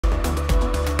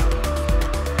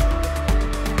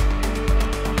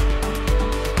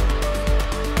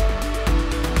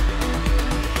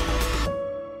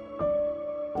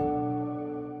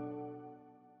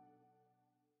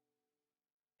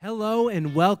Hello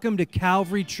and welcome to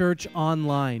Calvary Church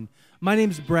Online. My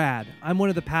name's Brad. I'm one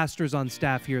of the pastors on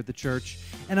staff here at the church,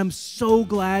 and I'm so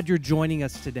glad you're joining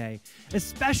us today,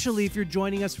 especially if you're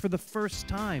joining us for the first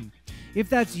time. If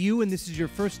that's you and this is your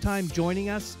first time joining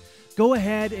us, go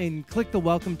ahead and click the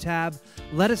Welcome tab,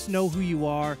 let us know who you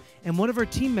are, and one of our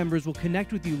team members will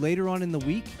connect with you later on in the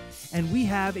week, and we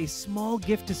have a small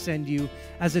gift to send you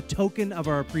as a token of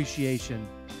our appreciation.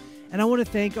 And I want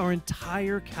to thank our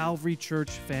entire Calvary Church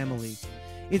family.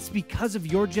 It's because of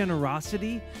your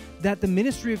generosity that the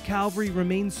ministry of Calvary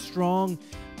remains strong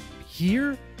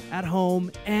here, at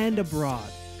home, and abroad.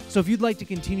 So if you'd like to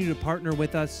continue to partner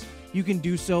with us, you can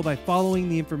do so by following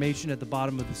the information at the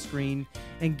bottom of the screen,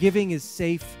 and giving is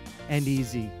safe and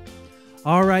easy.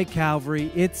 All right,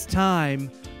 Calvary, it's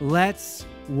time. Let's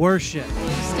worship.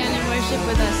 Stand and worship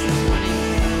with us this morning.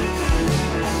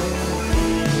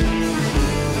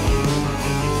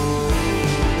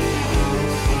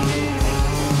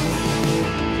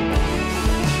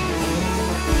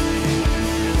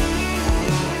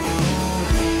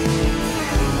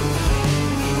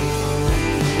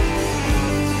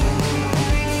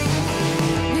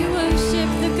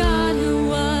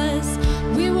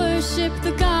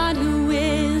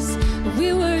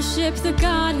 The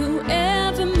God who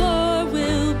evermore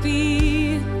will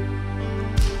be.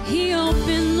 He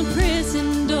opened the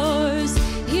prison doors,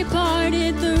 He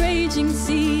parted the raging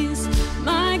seas.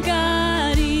 My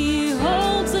God, He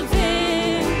holds the victory.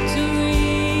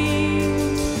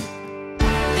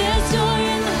 There's joy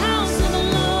in the house of the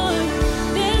Lord.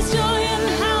 There's joy in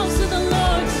the house of the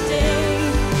Lord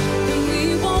today. And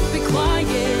we won't be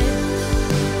quiet.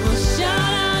 We'll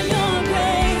shout out your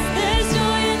praise. There's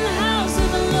joy in the house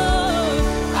of the Lord.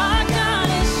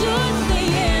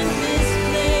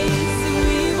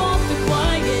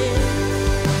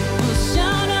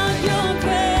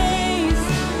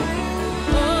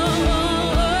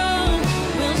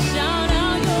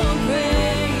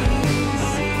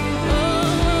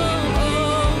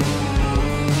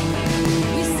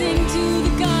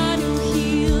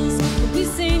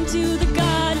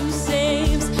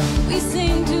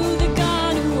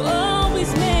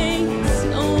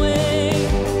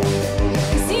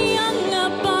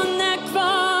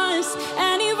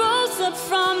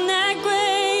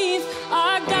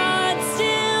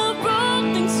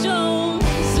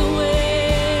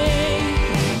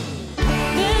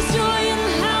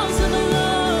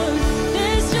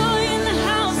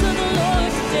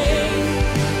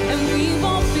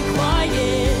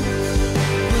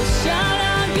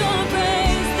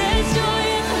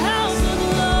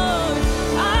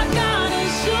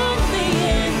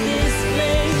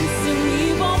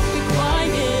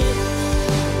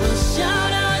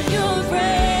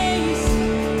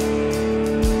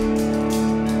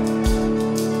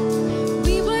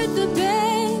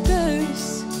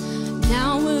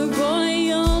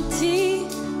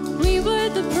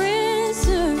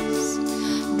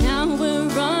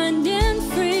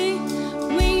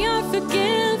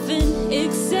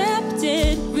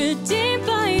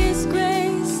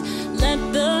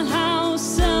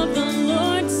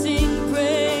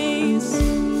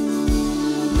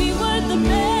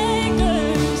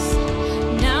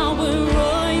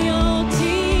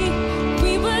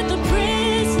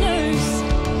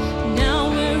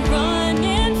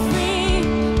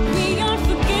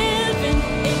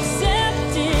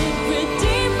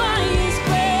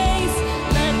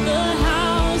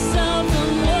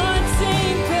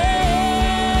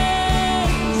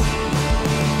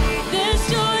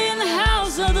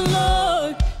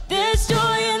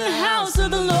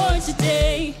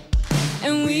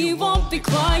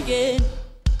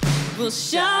 We'll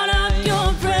shout out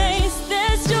your praise.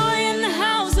 There's joy in the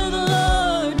house of the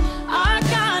Lord. Our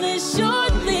God is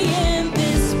surely in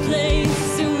this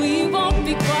place, and we won't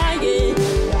be quiet.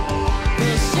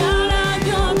 We'll shout out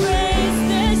your praise.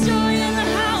 There's joy in the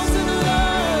house of the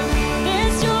Lord.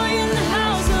 There's joy in the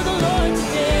house of the Lord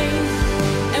today,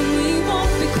 and we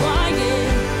won't be quiet.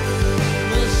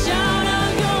 We'll shout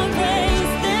out your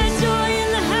praise. There's joy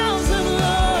in the house of the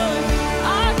Lord.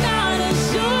 Our God is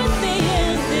surely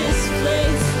in this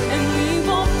place, and we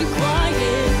won't be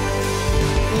quiet.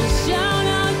 We'll shout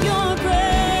out your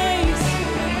praise.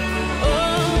 Oh,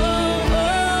 oh,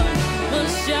 oh.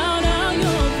 We'll shout out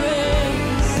your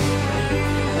praise.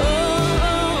 Oh,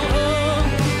 oh, oh.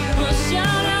 We'll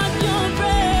shout out your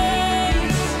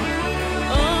praise.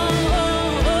 Oh,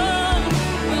 oh, oh.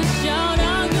 We'll shout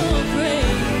out your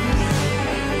praise.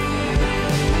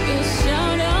 We'll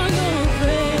shout out your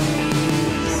praise.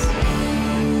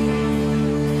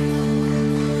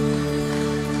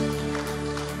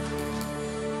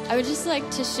 I would just like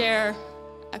to share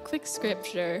a quick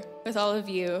scripture with all of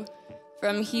you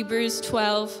from Hebrews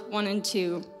 12, 1 and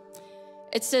 2.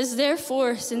 It says,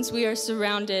 "Therefore, since we are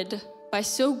surrounded by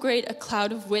so great a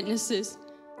cloud of witnesses,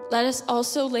 let us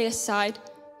also lay aside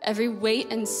every weight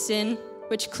and sin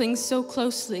which clings so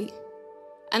closely,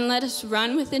 and let us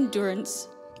run with endurance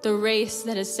the race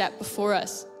that is set before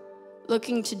us,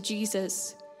 looking to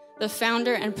Jesus, the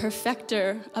founder and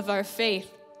perfecter of our faith,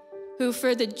 who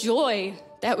for the joy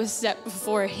that was set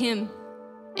before him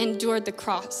endured the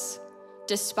cross,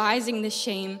 despising the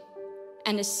shame,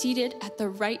 and is seated at the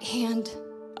right hand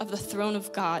of the throne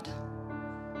of God."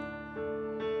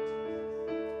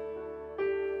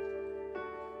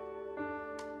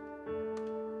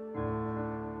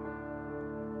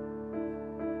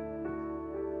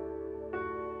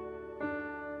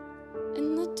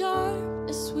 In the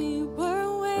darkness we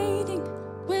were waiting,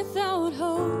 without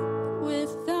hope,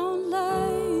 without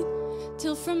light,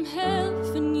 till from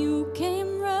heaven you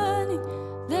came running.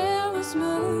 There was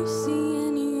mercy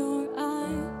in your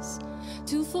eyes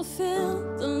to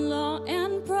fulfill the law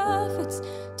and prophets.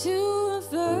 To a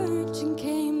virgin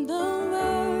came the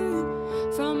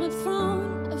word, from a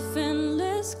throne of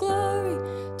endless glory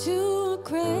to a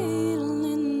cradle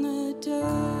in the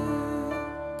dirt.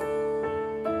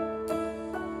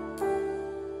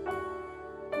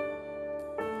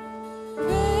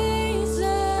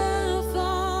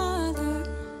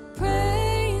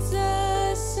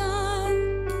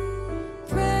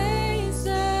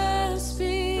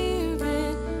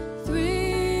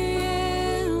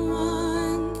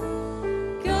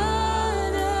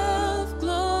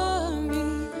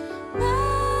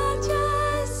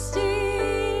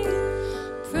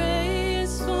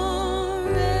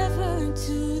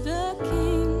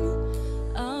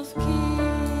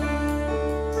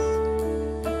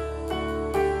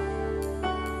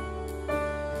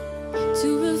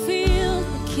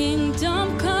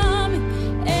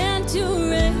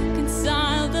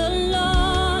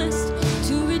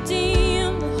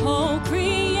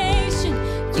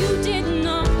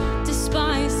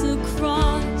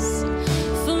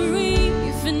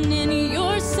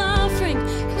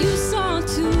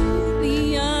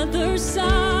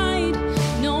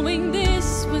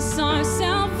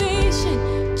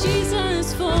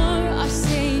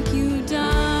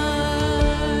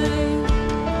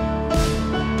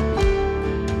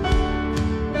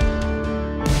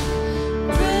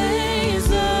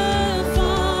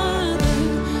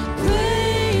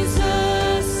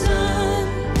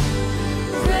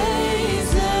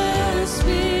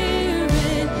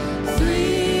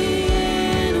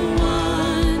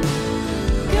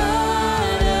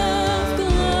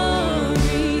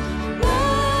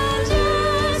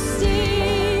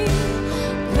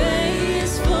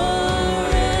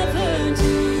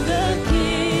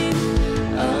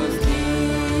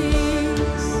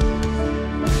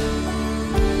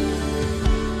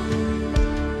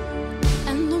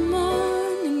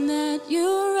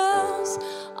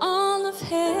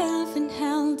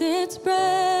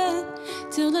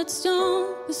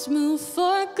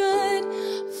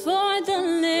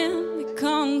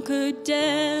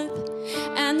 Death,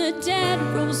 and the dead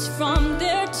rose from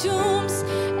their tombs,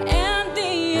 and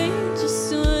the angels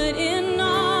stood in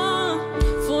awe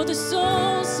for the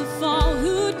souls of all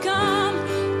who'd come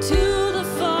to the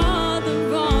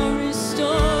Father are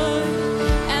restored,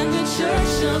 and the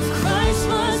church of Christ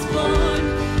was born.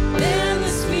 Then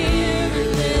the Spirit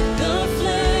lit the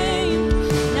flame.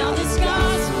 Now this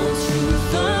gospel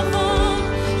truth of all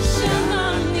shall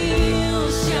not kneel,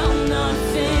 shall not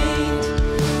faint.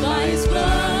 By his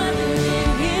blood and in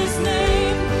his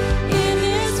name, in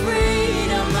his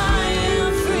freedom I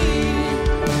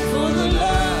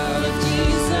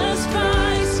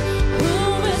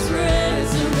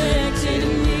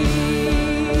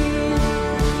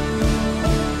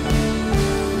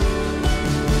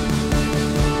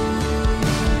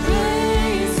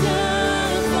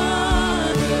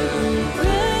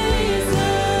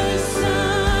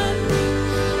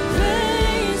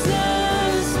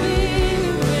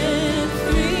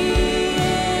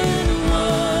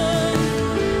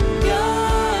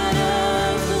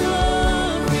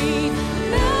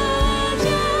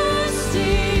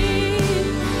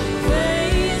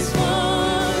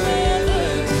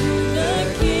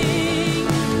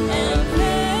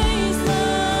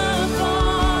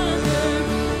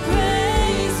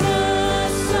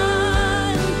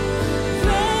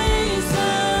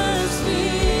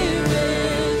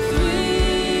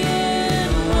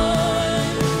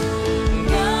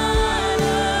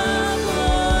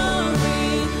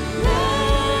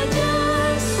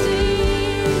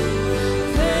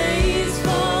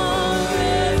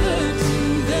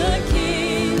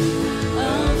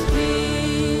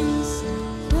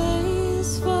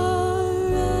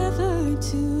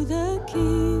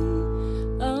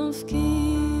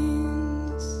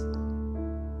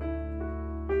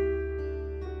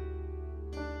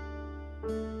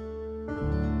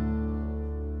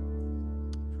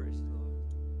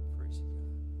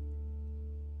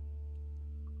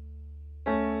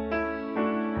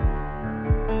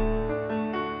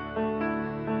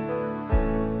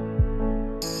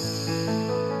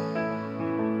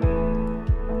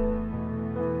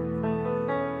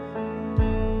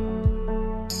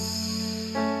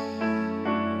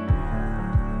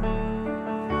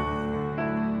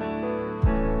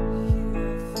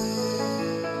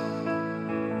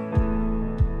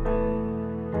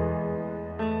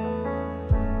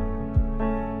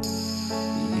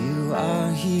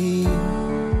here,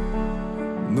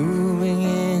 moving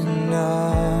in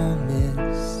our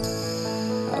midst.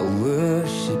 I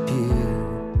worship you,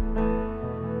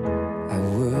 I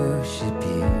worship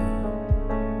you.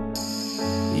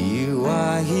 You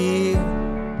are here,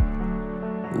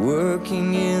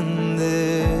 working in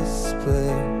this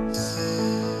place.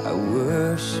 I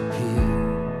worship you,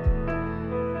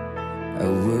 I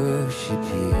worship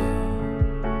you.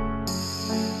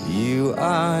 You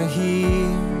are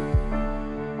here,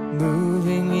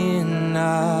 moving in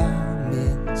our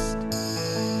midst.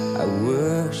 I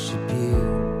worship you,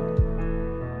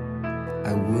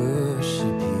 I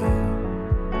worship you.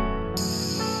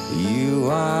 You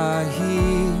are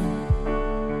here,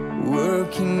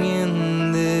 working in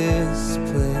this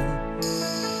place.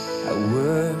 I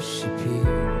worship you,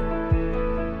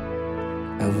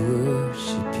 I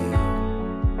worship you.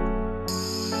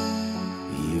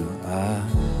 You are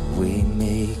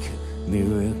waymaker,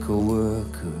 miracle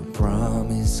worker,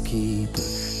 promise keeper,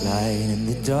 light in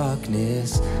the darkness.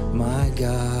 My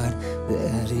God,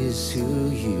 that is who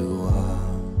you are.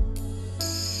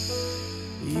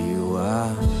 You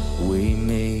are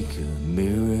waymaker,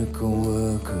 miracle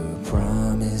worker,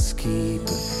 promise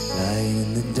keeper, light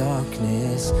in the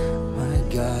darkness. My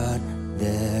God,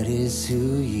 that is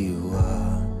who you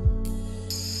are.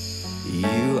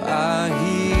 You are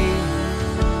here,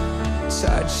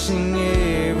 touching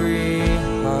every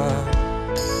heart.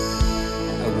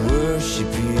 I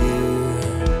worship you,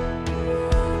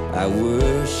 I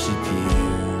worship you.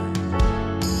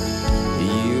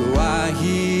 You are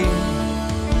here,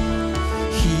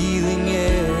 healing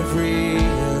every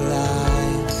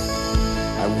life.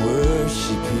 I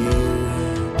worship you,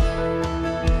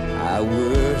 I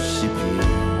worship you.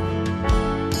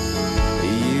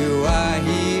 You are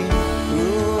here,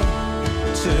 oh,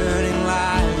 turning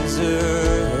lives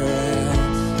around.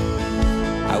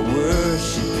 I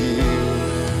worship you,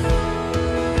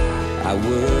 I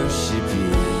worship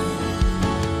you.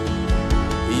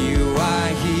 You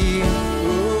are here,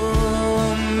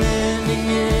 oh, mending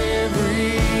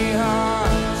every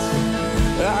heart.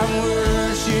 I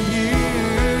worship you,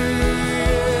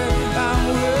 I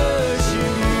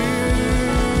worship you.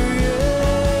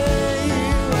 You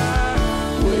are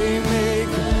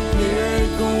waymaker,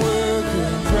 miracle worker,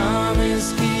 promise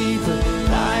keeper,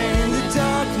 light in the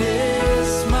darkness.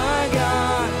 My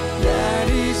God, that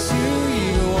is who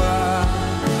you are.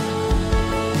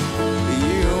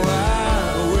 You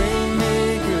are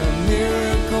waymaker,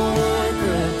 miracle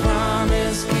worker,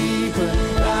 promise keeper,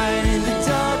 light in the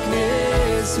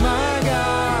darkness. My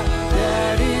God,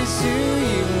 that is who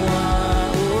you are.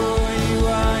 Oh, you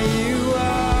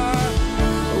are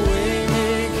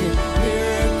waymaker,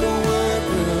 miracle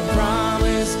worker,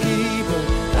 promise keeper,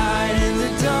 light in the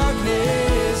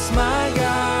darkness. My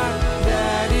God,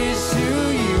 that is who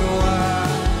you are.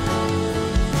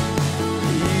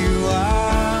 You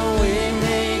are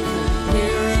waymaker,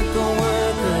 miracle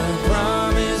worker,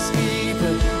 promise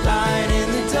keeper, light in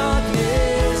the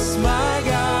darkness. My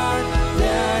God,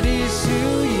 that is who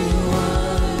you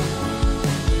are.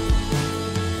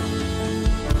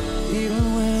 Even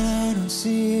when I don't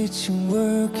see it, you're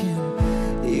working.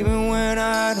 Even when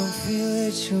I don't feel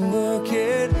it, you're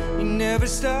working. You never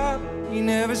stop, you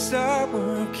never stop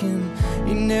working.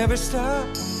 You never stop,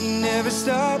 you never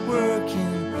stop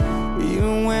working.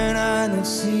 Even when I don't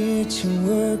see it, you're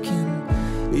working.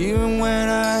 Even when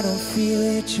I don't feel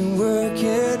it, you're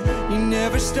working. You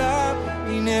never stop,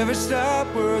 you never stop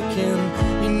working.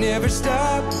 You never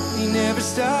stop, you never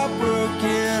stop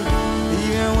working.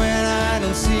 Even when I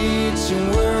don't see it, you're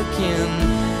working.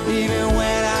 Even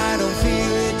when I don't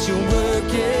feel it, you're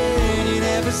working. You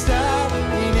never stop,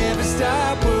 you never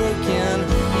stop working.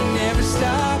 You never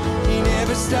stop, you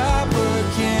never stop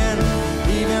working.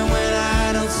 Even when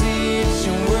I don't see it,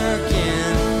 you're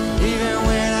working. Even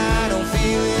when I don't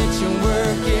feel it, you're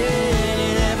working.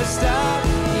 You never stop,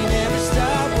 you never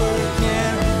stop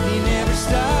working. You never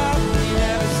stop, you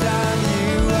never stop.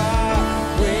 You are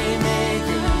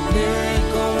waymaker,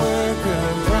 miracle worker,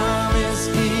 promise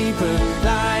keeper,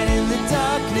 light in the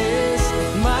darkness.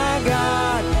 My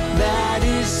God, that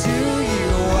is who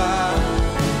you are.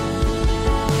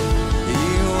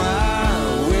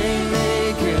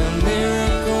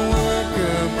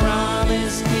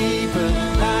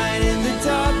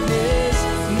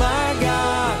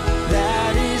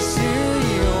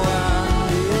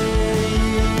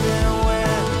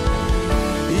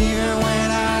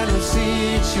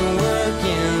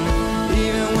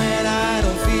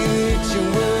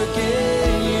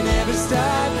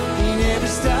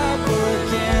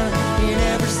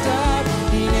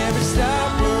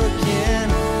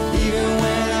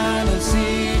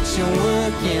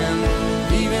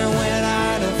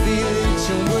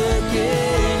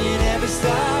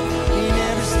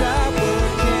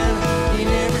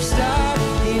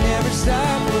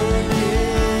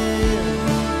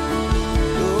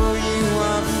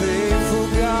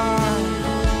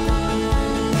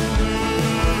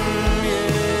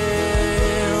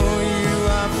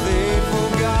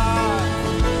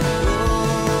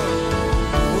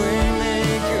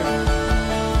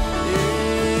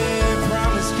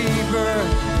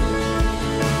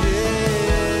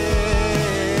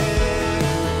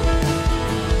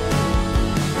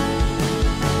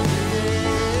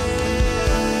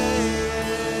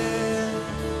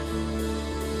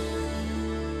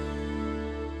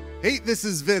 Hey, this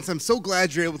is Vince. I'm so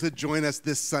glad you're able to join us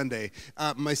this Sunday.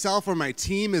 Myself or my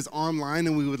team is online,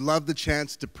 and we would love the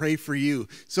chance to pray for you.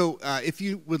 So if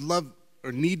you would love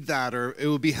or need that, or it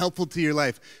will be helpful to your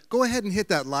life, go ahead and hit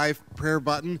that live prayer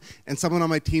button, and someone on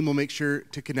my team will make sure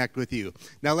to connect with you.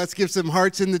 Now let's give some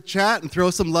hearts in the chat and throw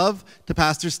some love to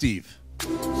Pastor Steve.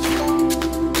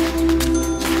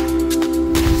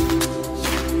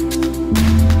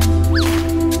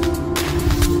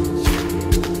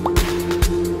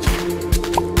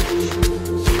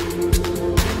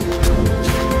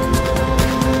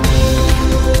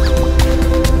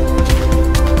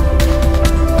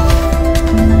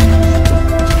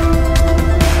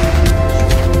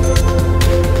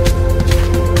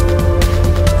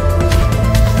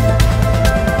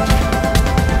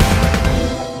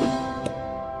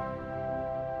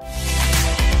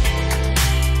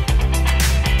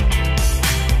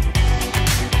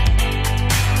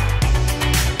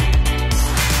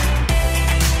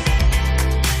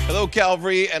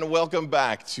 Calvary, and welcome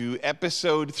back to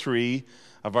episode 3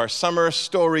 of our summer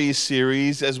stories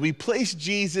series as we place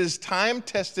Jesus'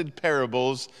 time-tested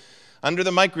parables under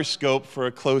the microscope for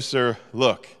a closer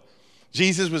look.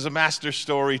 Jesus was a master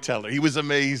storyteller. He was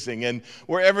amazing, and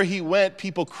wherever he went,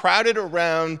 people crowded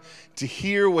around to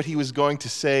hear what he was going to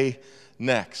say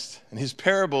next. And his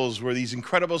parables were these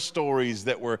incredible stories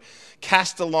that were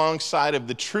cast alongside of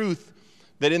the truth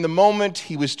that in the moment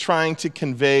he was trying to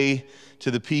convey to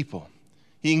the people.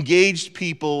 He engaged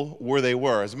people where they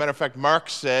were. As a matter of fact, Mark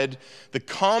said the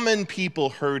common people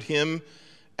heard him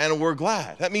and were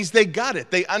glad. That means they got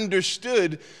it. They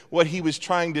understood what he was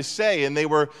trying to say, and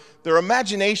their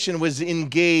imagination was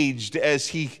engaged as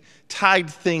he tied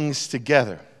things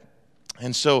together.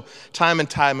 And so time and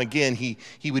time again, he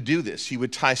would do this. He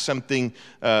would tie something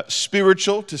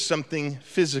spiritual to something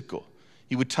physical.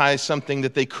 He would tie something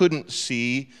that they couldn't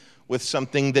see with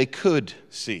something they could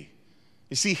see.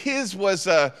 You see, his was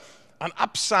an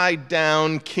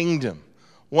upside-down kingdom,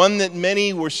 one that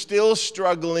many were still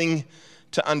struggling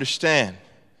to understand.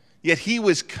 Yet he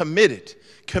was committed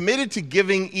to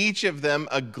giving each of them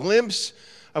a glimpse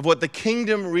of what the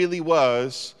kingdom really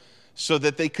was so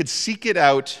that they could seek it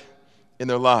out in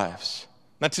their lives.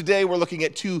 Now today we're looking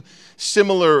at 2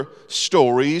 similar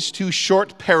stories, 2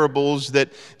 short parables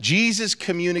that Jesus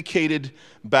communicated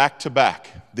back to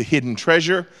back, the hidden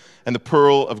treasure and the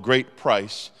pearl of great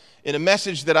price, in a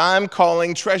message that I'm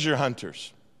calling Treasure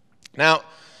Hunters. Now,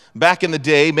 back in the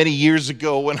day, many years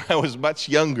ago when I was much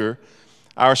younger,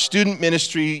 our student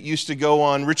ministry used to go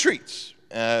on retreats.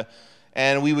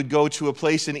 And we would go to a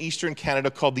place in eastern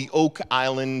Canada called the Oak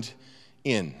Island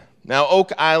Inn. Now,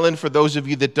 Oak Island, for those of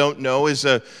you that don't know, is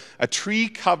a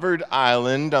tree-covered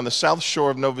island on the south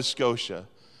shore of Nova Scotia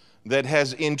that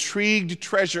has intrigued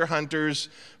treasure hunters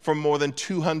for more than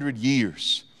 200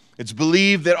 years. It's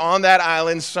believed that on that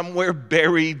island, somewhere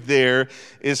buried there,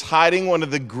 is hiding one of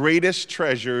the greatest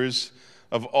treasures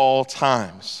of all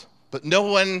times. But no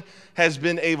one has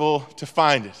been able to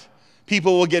find it.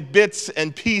 People will get bits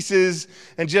and pieces,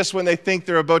 and just when they think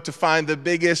they're about to find the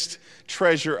biggest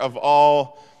treasure of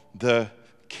all, the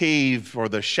cave or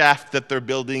the shaft that they're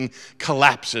building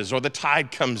collapses, or the tide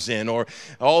comes in, or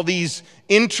all these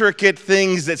intricate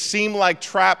things that seem like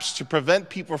traps to prevent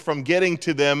people from getting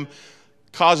to them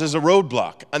causes a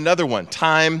roadblock, another one,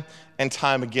 time and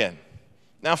time again.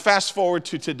 Now fast forward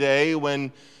to today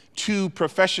when 2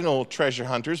 professional treasure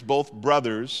hunters, both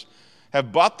brothers,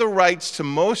 have bought the rights to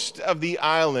most of the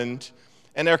island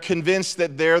and are convinced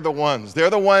that they're the ones. They're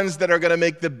the ones that are going to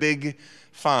make the big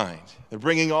find. They're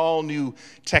bringing all new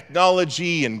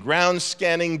technology and ground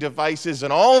scanning devices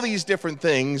and all these different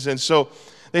things. And so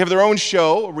they have their own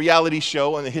show, a reality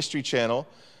show on the History Channel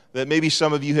that maybe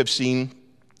some of you have seen,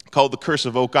 called The Curse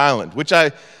of Oak Island, which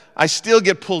I still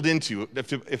get pulled into,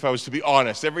 if I was to be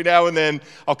honest. Every now and then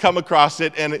I'll come across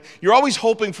it, and you're always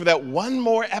hoping for that one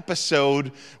more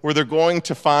episode where they're going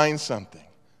to find something.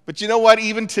 But you know what?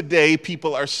 Even today,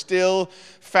 people are still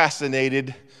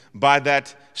fascinated by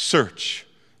that search.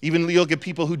 Even you'll get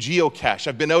people who geocache.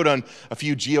 I've been out on a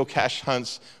few geocache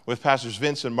hunts with Pastors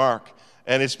Vince and Mark,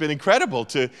 and it's been incredible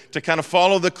to kind of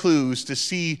follow the clues to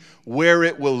see where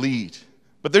it will lead.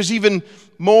 But there's even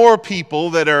more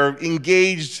people that are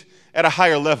engaged at a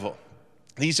higher level.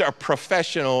 These are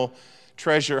professional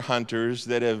treasure hunters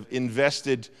that have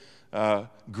invested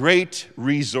great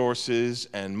resources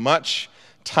and much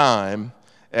time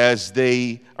as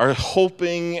they are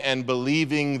hoping and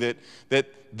believing that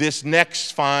this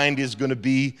next find is going to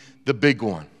be the big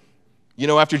one. You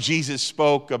know, after Jesus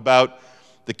spoke about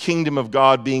the kingdom of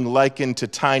God being likened to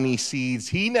tiny seeds,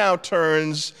 he now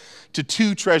turns to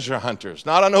two treasure hunters,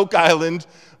 not on Oak Island,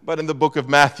 but in the book of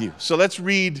Matthew. So let's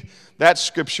read that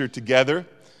scripture together,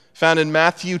 found in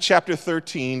Matthew chapter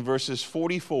 13, verses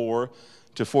 44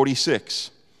 to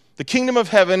 46. The kingdom of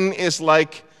heaven is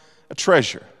like a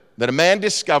treasure that a man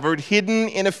discovered hidden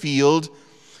in a field,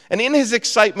 and in his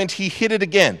excitement he hid it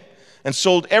again and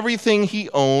sold everything he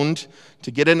owned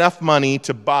to get enough money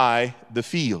to buy the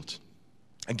field.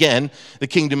 Again, the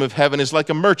kingdom of heaven is like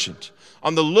a merchant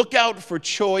on the lookout for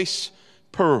choice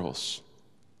pearls.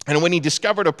 And when he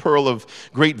discovered a pearl of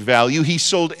great value, he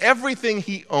sold everything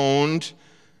he owned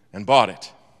and bought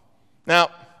it. Now,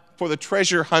 for the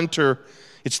treasure hunter,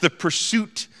 it's the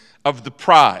pursuit of the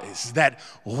prize, that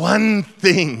one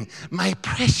thing, my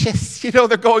precious, they're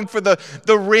going for the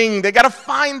ring. They got to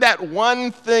find that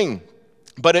one thing.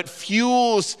 But it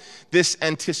fuels this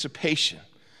anticipation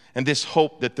and this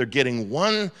hope that they're getting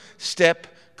one step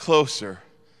closer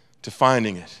to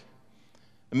finding it.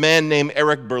 A man named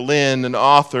Eric Berlin, an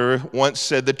author, once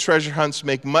said that treasure hunts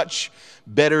make much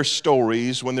better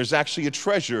stories when there's actually a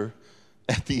treasure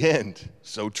at the end.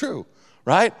 So true,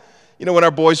 right? When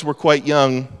our boys were quite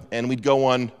young and we'd go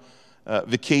on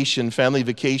family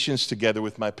vacations together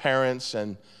with my parents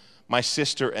and my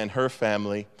sister and her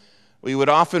family, we would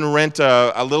often rent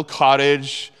a little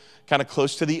cottage kind of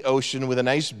close to the ocean with a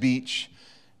nice beach.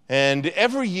 And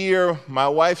every year, my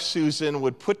wife, Susan,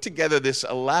 would put together this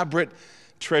elaborate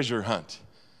treasure hunt.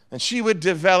 And she would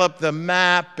develop the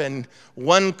map and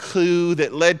one clue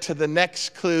that led to the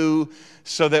next clue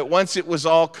so that once it was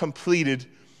all completed,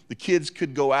 the kids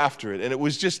could go after it. And it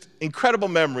was just incredible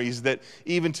memories that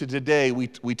even to today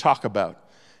we talk about.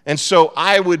 And so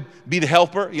I would be the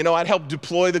helper. I'd help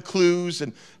deploy the clues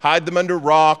and hide them under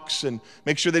rocks and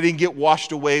make sure they didn't get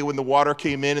washed away when the water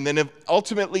came in. And then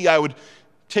ultimately I would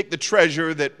take the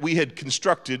treasure that we had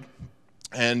constructed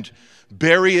and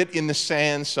bury it in the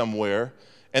sand somewhere,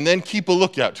 and then keep a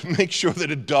lookout to make sure that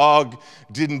a dog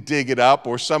didn't dig it up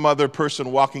or some other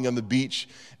person walking on the beach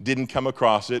didn't come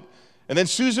across it. And then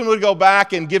Susan would go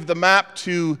back and give the map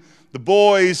to the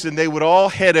boys, and they would all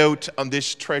head out on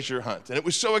this treasure hunt. And it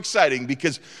was so exciting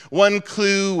because one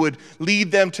clue would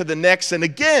lead them to the next, and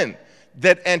again,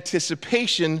 that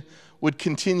anticipation would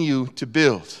continue to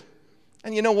build.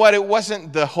 And you know what? It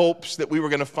wasn't the hopes that we were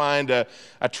going to find a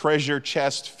treasure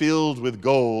chest filled with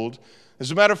gold. As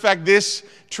a matter of fact, this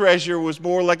treasure was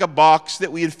more like a box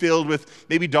that we had filled with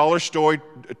maybe dollar store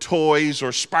toys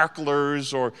or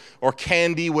sparklers or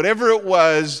candy, whatever it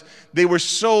was. They were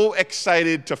so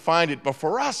excited to find it. But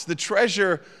for us, the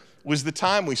treasure was the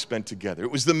time we spent together.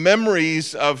 It was the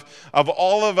memories of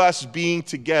all of us being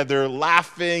together,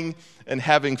 laughing and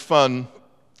having fun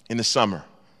in the summer.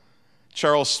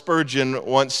 Charles Spurgeon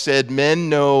once said, "Men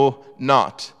know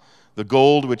not the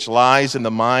gold which lies in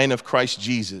the mine of Christ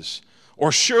Jesus,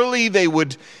 or surely they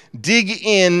would dig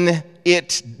in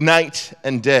it night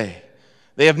and day.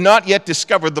 They have not yet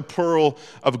discovered the pearl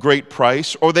of great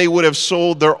price, or they would have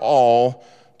sold their all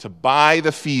to buy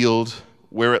the field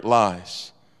where it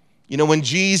lies." When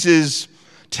Jesus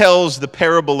tells the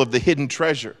parable of the hidden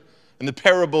treasure and the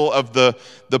parable of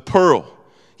the pearl,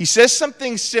 he says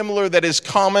something similar that is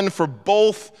common for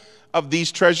both of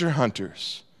these treasure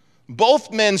hunters. Both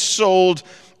men sold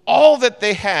all that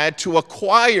they had to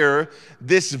acquire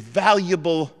this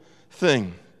valuable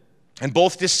thing. And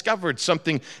both discovered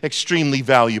something extremely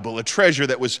valuable, a treasure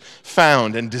that was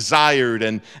found and desired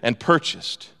and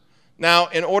purchased. Now,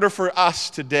 in order for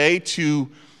us today to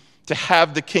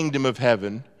have the kingdom of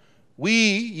heaven,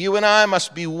 you and I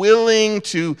must be willing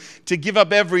to give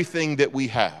up everything that we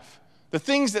have. The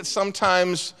things that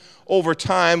sometimes over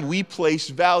time we place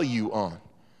value on.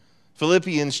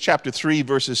 Philippians chapter 3,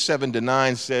 verses 7 to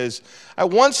 9 says, "I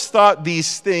once thought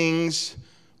these things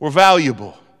were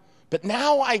valuable, but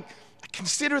now I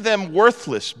consider them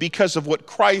worthless because of what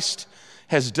Christ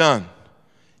has done.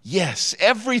 Yes,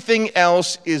 everything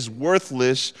else is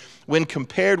worthless when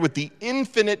compared with the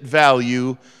infinite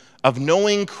value of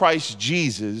knowing Christ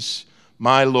Jesus,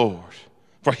 my Lord.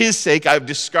 For his sake, I've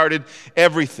discarded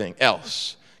everything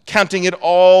else, counting it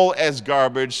all as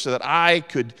garbage so that I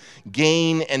could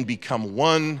gain and become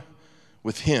one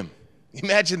with him."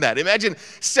 Imagine that. Imagine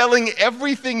selling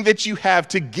everything that you have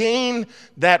to gain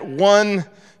that one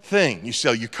thing. You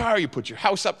sell your car, you put your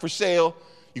house up for sale,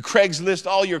 you Craigslist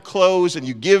all your clothes, and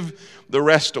you give the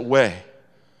rest away.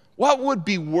 What would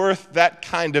be worth that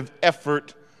kind of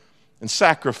effort and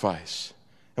sacrifice?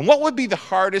 And what would be the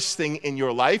hardest thing in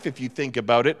your life, if you think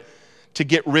about it, to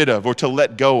get rid of or to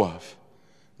let go of?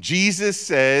 Jesus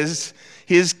says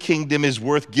his kingdom is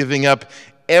worth giving up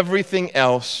everything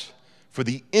else for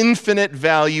the infinite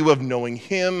value of knowing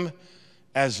him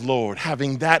as Lord,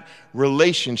 having that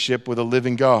relationship with a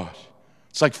living God.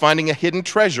 It's like finding a hidden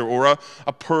treasure or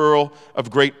a pearl of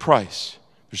great price.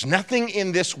 There's nothing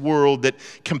in this world that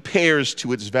compares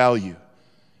to its value.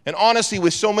 And honestly,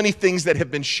 with so many things that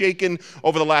have been shaken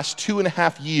over the last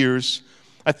 2.5 years,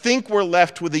 I think we're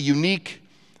left with a unique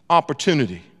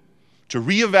opportunity to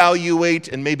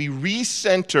reevaluate and maybe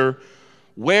recenter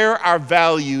where our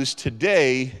values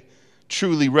today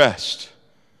truly rest.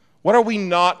 What are we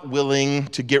not willing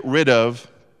to get rid of?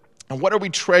 And what are we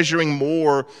treasuring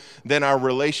more than our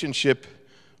relationship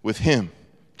with Him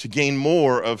to gain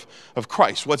more of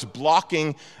Christ? What's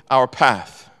blocking our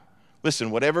path?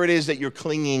 Listen, whatever it is that you're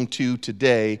clinging to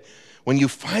today, when you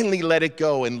finally let it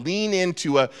go and lean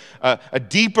into a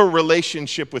deeper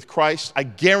relationship with Christ, I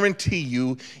guarantee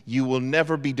you, you will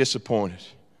never be disappointed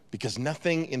because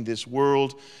nothing in this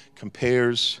world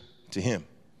compares to Him.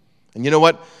 And you know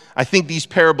what? I think these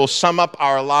parables sum up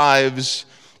our lives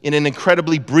in an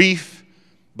incredibly brief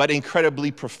but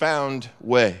incredibly profound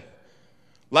way.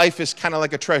 Life is kind of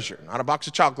like a treasure, not a box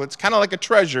of chocolates, kind of like a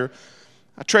treasure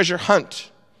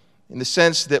hunt in the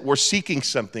sense that we're seeking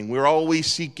something. We're always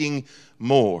seeking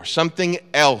more, something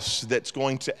else that's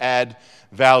going to add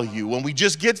value. When we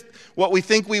just get what we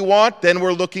think we want, then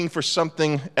we're looking for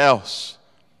something else.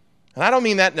 And I don't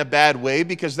mean that in a bad way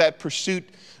because that pursuit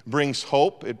brings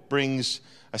hope. It brings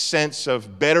a sense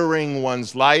of bettering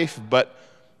one's life, but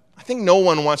I think no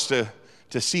one wants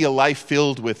to see a life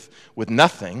filled with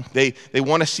nothing. They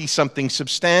want to see something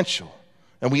substantial.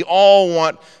 And we all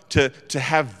want to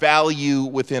have value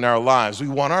within our lives. We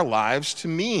want our lives to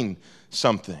mean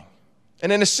something.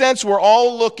 And in a sense, we're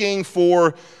all looking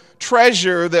for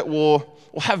treasure that will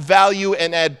have value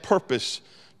and add purpose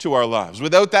to our lives.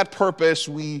 Without that purpose,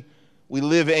 we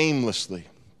live aimlessly.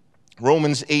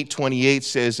 Romans 8:28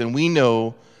 says, "And we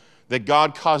know that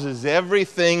God causes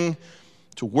everything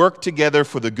to work together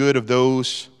for the good of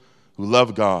those who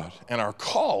love God and are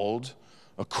called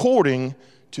according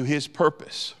to His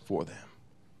purpose for them."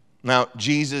 Now,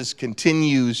 Jesus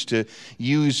continues to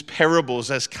use parables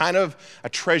as kind of a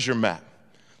treasure map,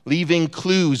 leaving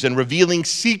clues and revealing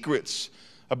secrets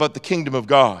about the kingdom of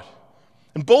God.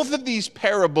 And both of these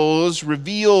parables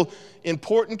reveal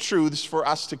important truths for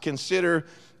us to consider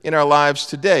in our lives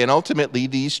today. And ultimately,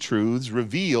 these truths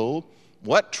reveal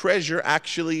what treasure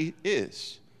actually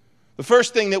is. The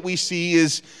first thing that we see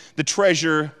is the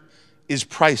treasure is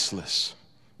priceless.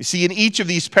 You see, in each of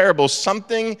these parables,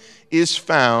 something is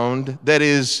found that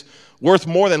is worth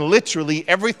more than literally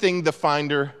everything the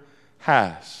finder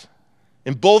has.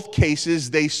 In both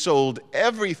cases, they sold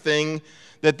everything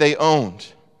that they owned.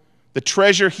 The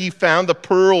treasure he found, the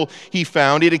pearl he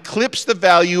found, it eclipsed the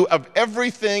value of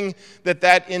everything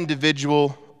that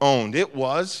individual owned. It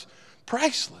was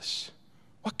priceless.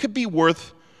 What could be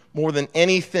worth more than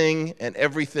anything and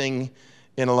everything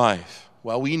in life?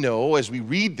 Well, we know as we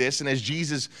read this and as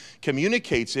Jesus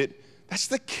communicates it, that's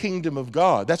the kingdom of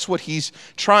God. That's what he's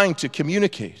trying to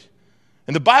communicate.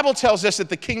 And the Bible tells us that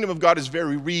the kingdom of God is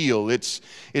very real. It's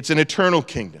an eternal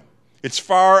kingdom. It's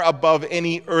far above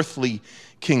any earthly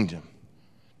kingdom.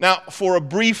 Now, for a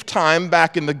brief time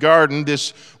back in the garden,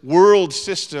 this world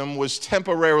system was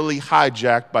temporarily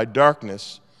hijacked by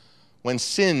darkness when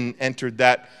sin entered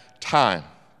that time.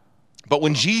 But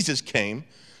when Jesus came,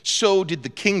 so did the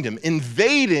kingdom,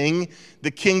 invading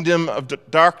the kingdom of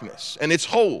darkness and its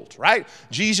hold, right?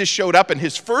 Jesus showed up, and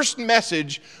his first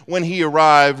message when he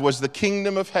arrived was, "The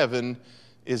kingdom of heaven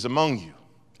is among you."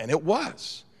 And it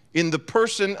was, in the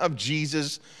person of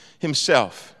Jesus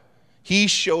himself. He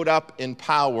showed up in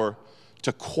power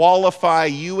to qualify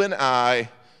you and I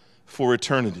for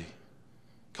eternity.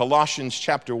 Colossians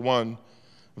chapter 1,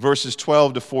 verses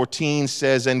 12 to 14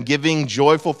 says, "And giving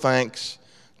joyful thanks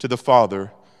to the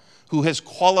Father, who has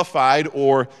qualified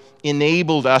or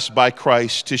enabled us by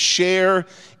Christ to share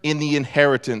in the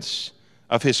inheritance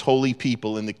of his holy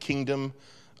people in the kingdom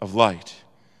of light.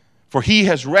 For he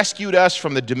has rescued us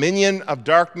from the dominion of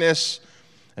darkness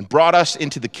and brought us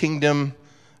into the kingdom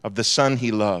of the Son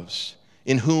he loves,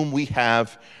 in whom we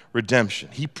have redemption."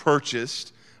 He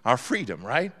purchased our freedom,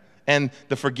 right? And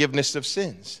the forgiveness of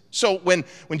sins. So when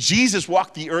Jesus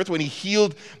walked the earth, when he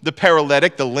healed the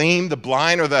paralytic, the lame, the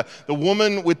blind, or the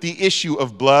woman with the issue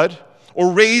of blood,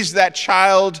 or raised that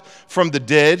child from the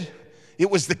dead,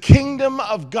 it was the kingdom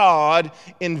of God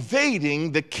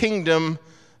invading the kingdom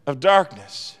of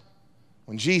darkness.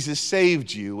 When Jesus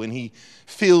saved you, when he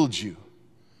filled you,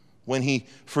 when he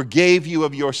forgave you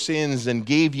of your sins and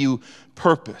gave you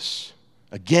purpose,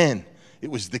 again, it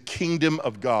was the kingdom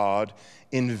of God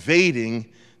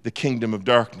invading the kingdom of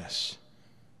darkness.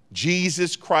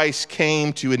 Jesus Christ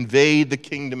came to invade the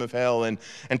kingdom of hell and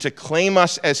to claim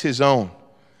us as his own.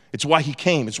 It's why he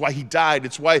came. It's why he died.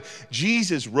 It's why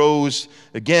Jesus rose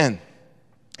again.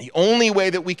 The only way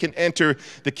that we can enter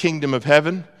the kingdom of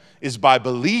heaven is by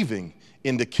believing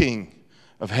in the King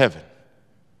of heaven,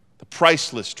 the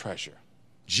priceless treasure,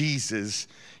 Jesus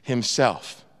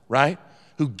himself, right?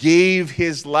 Who gave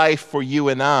his life for you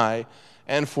and I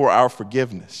and for our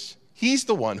forgiveness. He's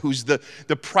the one who's the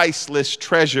priceless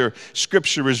treasure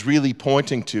Scripture is really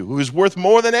pointing to, who is worth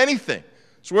more than anything.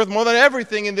 It's worth more than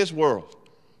everything in this world.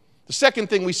 The second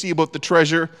thing we see about the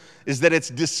treasure is that it's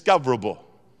discoverable.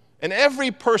 And every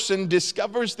person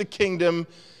discovers the kingdom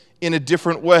in a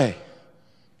different way.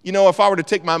 You know, if I were to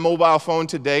take my mobile phone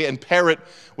today and pair it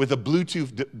with a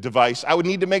Bluetooth device, I would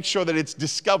need to make sure that it's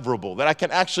discoverable, that I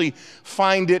can actually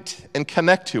find it and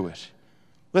connect to it.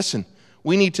 Listen,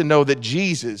 we need to know that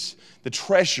Jesus, the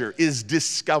treasure, is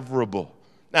discoverable.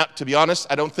 Now, to be honest,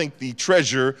 I don't think the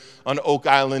treasure on Oak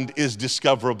Island is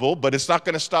discoverable, but it's not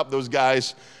going to stop those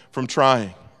guys from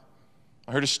trying.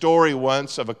 I heard a story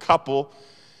once of a couple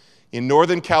in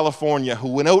Northern California who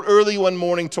went out early one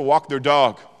morning to walk their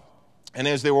dog. And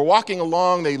as they were walking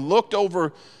along, they looked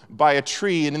over by a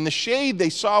tree, and in the shade, they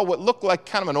saw what looked like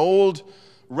kind of an old,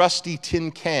 rusty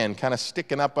tin can kind of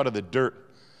sticking up out of the dirt.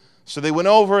 So they went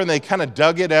over and they kind of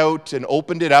dug it out and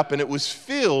opened it up, and it was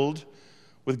filled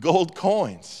with gold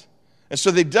coins. And so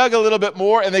they dug a little bit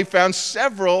more, and they found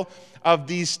several of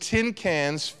these tin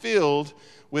cans filled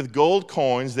with gold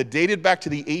coins that dated back to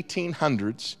the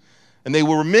 1800s, and they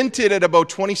were minted at about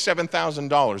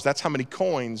 $27,000. That's how many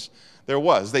coins there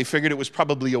was. They figured it was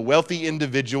probably a wealthy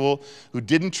individual who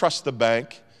didn't trust the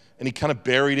bank, and he kind of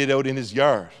buried it out in his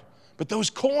yard. But those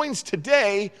coins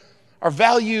today are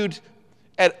valued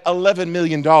at $11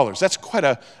 million. That's quite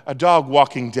a dog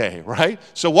walking day, right?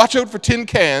 So watch out for tin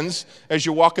cans as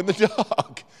you're walking the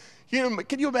dog.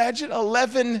 Can you imagine?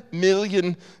 $11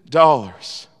 million.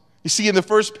 You see, in the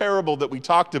first parable that we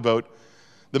talked about,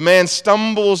 the man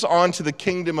stumbles onto the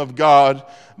kingdom of God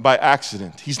by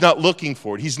accident. He's not looking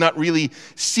for it. He's not really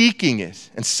seeking it.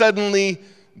 And suddenly,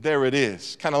 there it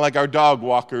is, kind of like our dog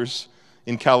walkers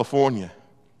in California.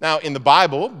 Now, in the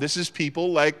Bible, this is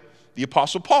people like the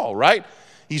Apostle Paul, right?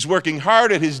 He's working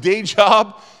hard at his day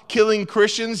job, killing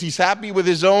Christians. He's happy with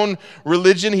his own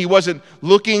religion. He wasn't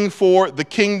looking for the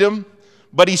kingdom,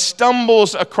 but he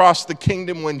stumbles across the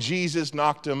kingdom when Jesus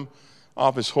knocked him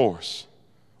off his horse.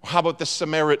 How about the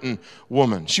Samaritan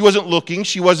woman? She wasn't looking.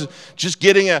 She wasn't just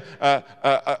getting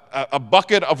a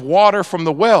bucket of water from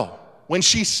the well. When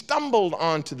she stumbled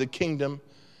onto the kingdom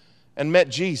and met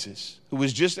Jesus, who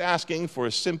was just asking for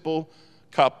a simple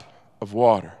cup of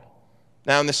water.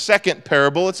 Now, in the second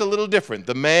parable, it's a little different.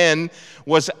 The man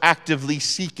was actively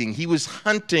seeking. He was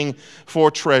hunting for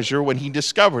treasure when he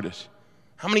discovered it.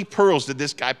 How many pearls did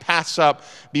this guy pass up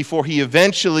before he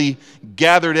eventually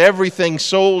gathered everything,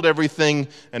 sold everything,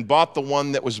 and bought the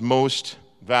one that was most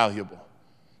valuable?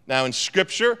 Now, in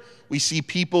Scripture, we see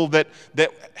people that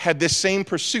had this same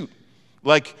pursuit,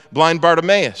 like blind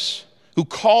Bartimaeus, who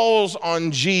calls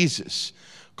on Jesus,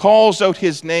 calls out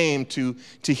his name to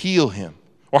heal him.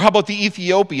 Or how about the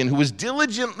Ethiopian who was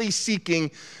diligently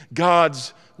seeking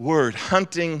God's word,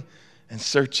 hunting and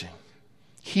searching?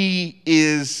 He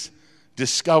is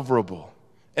discoverable.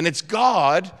 And it's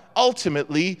God,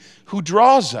 ultimately, who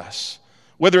draws us,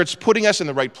 whether it's putting us in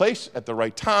the right place at the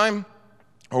right time,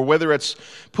 or whether it's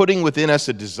putting within us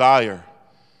a desire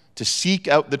to seek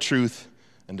out the truth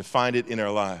and to find it in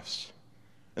our lives.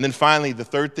 And then finally, the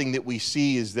third thing that we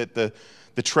see is that the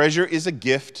treasure is a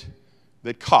gift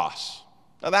that costs.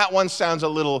 Now, that one sounds a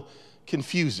little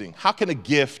confusing. How can a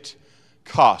gift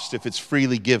cost if it's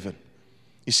freely given?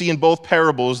 You see, in both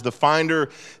parables, the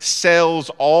finder sells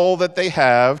all that they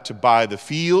have to buy the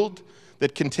field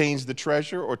that contains the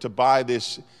treasure or to buy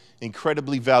this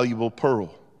incredibly valuable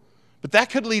pearl. But that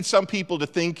could lead some people to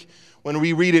think, when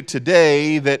we read it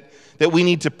today, that we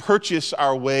need to purchase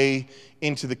our way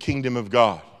into the kingdom of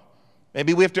God.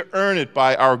 Maybe we have to earn it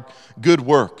by our good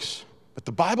works. But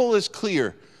the Bible is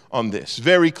clear on this,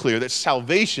 very clear, that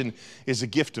salvation is a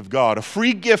gift of God, a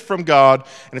free gift from God,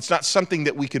 and it's not something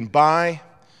that we can buy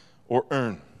or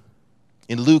earn.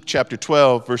 In Luke chapter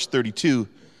 12, verse 32,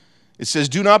 it says,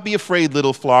 "Do not be afraid,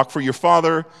 little flock, for your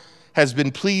Father has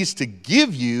been pleased to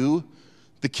give you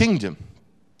the kingdom.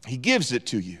 He gives it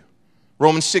to you."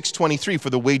 Romans 6:23, "For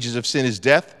the wages of sin is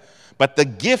death, but the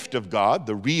gift of God,"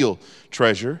 the real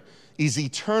treasure, "is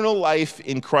eternal life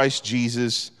in Christ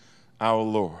Jesus our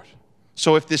Lord."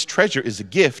 So if this treasure is a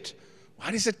gift,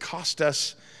 why does it cost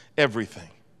us everything?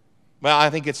 Well, I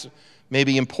think it's may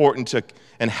be important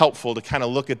and helpful to kind of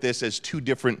look at this as two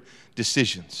different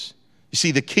decisions. You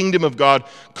see, the kingdom of God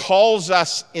calls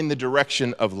us in the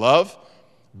direction of love,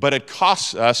 but it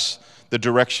costs us the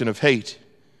direction of hate.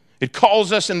 It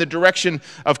calls us in the direction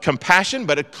of compassion,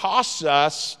 but it costs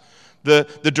us the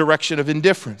direction of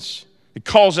indifference. It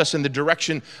calls us in the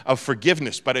direction of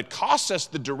forgiveness, but it costs us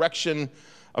the direction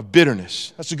of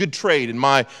bitterness. That's a good trade, in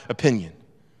my opinion.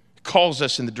 It calls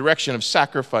us in the direction of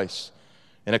sacrifice,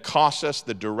 and it costs us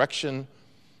the direction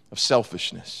of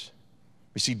selfishness.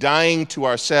 We see, dying to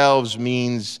ourselves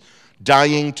means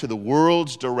dying to the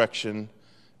world's direction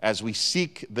as we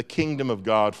seek the kingdom of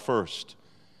God first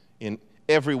in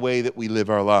every way that we live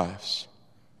our lives.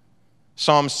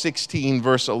 Psalm 16,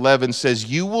 verse 11 says,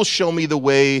 "You will show me the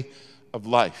way of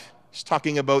life." He's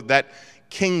talking about that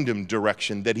kingdom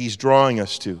direction that he's drawing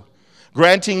us to.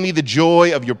 "Granting me the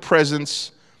joy of your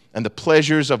presence and the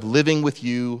pleasures of living with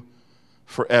you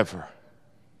forever."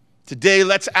 Today,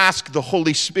 let's ask the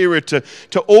Holy Spirit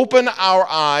to open our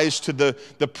eyes to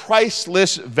the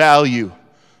priceless value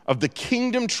of the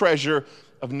kingdom treasure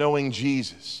of knowing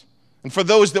Jesus. And for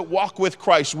those that walk with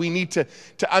Christ, we need to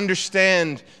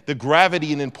understand the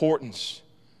gravity and importance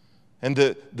and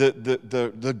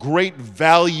the great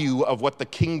value of what the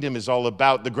kingdom is all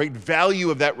about, the great value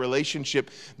of that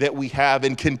relationship that we have,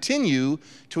 and continue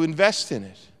to invest in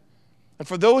it. And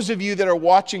for those of you that are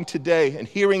watching today and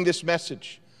hearing this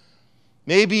message,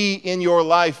 maybe in your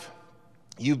life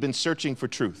you've been searching for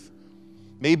truth.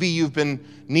 Maybe you've been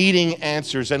needing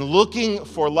answers and looking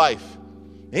for life.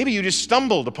 Maybe you just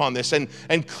stumbled upon this and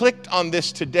clicked on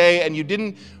this today, and you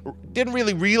didn't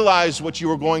really realize what you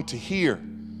were going to hear.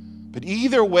 But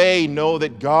either way, know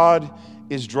that God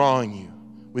is drawing you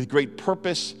with great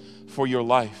purpose for your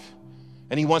life.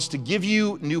 And he wants to give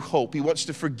you new hope. He wants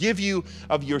to forgive you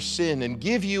of your sin and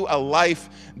give you a life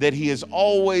that he has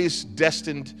always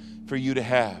destined for you to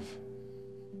have.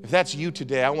 If that's you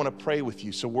today, I want to pray with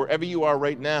you. So wherever you are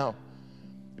right now,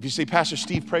 if you say, "Pastor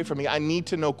Steve, pray for me. I need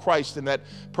to know Christ in that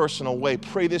personal way,"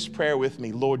 pray this prayer with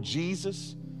me. "Lord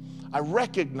Jesus, I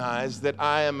recognize that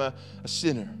I am a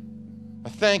sinner. I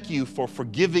thank you for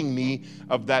forgiving me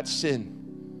of that sin.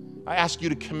 I ask you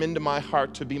to come into my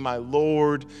heart to be my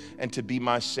Lord and to be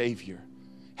my Savior.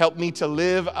 Help me to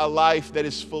live a life that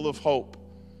is full of hope,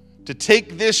 to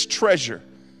take this treasure,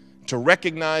 to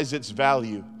recognize its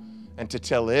value, and to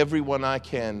tell everyone I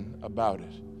can about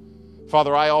it."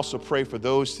 Father, I also pray for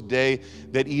those today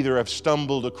that either have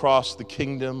stumbled across the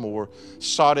kingdom or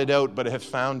sought it out but have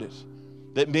found it,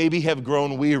 that maybe have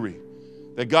grown weary,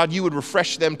 that God, you would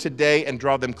refresh them today and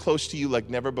draw them close to you like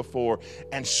never before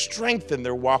and strengthen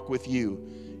their walk with you.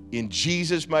 In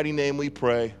Jesus' mighty name we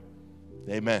pray.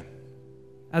 Amen.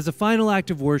 As a final act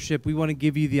of worship, we want to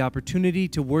give you the opportunity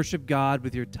to worship God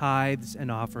with your tithes and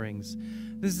offerings.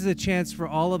 This is a chance for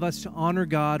all of us to honor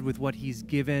God with what he's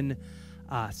given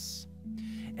us.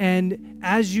 And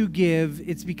as you give,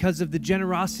 it's because of the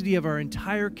generosity of our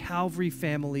entire Calvary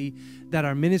family that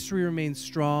our ministry remains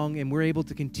strong, and we're able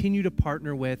to continue to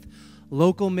partner with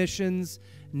local missions,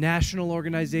 national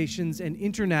organizations, and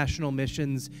international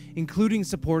missions, including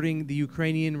supporting the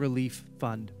Ukrainian Relief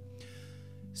Fund.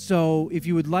 So if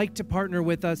you would like to partner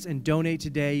with us and donate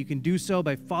today, you can do so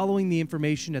by following the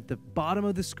information at the bottom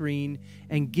of the screen,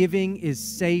 and giving is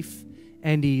safe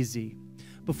and easy.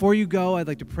 Before you go, I'd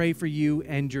like to pray for you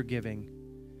and your giving.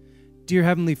 Dear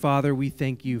Heavenly Father, we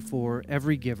thank you for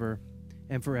every giver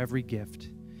and for every gift.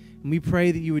 And we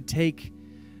pray that you would take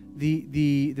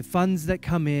the funds that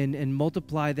come in and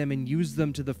multiply them and use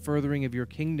them to the furthering of your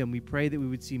kingdom. We pray that we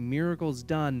would see miracles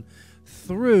done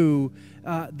through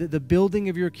the building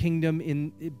of your kingdom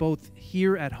in both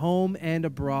here at home and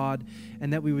abroad,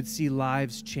 and that we would see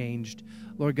lives changed.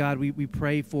 Lord God, we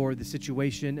pray for the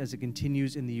situation as it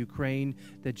continues in the Ukraine,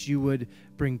 that you would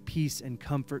bring peace and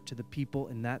comfort to the people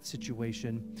in that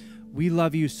situation. We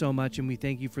love you so much, and we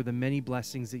thank you for the many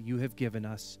blessings that you have given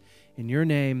us. In your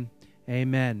name,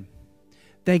 amen.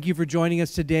 Thank you for joining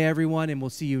us today, everyone, and we'll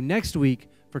see you next week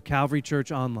for Calvary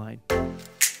Church Online.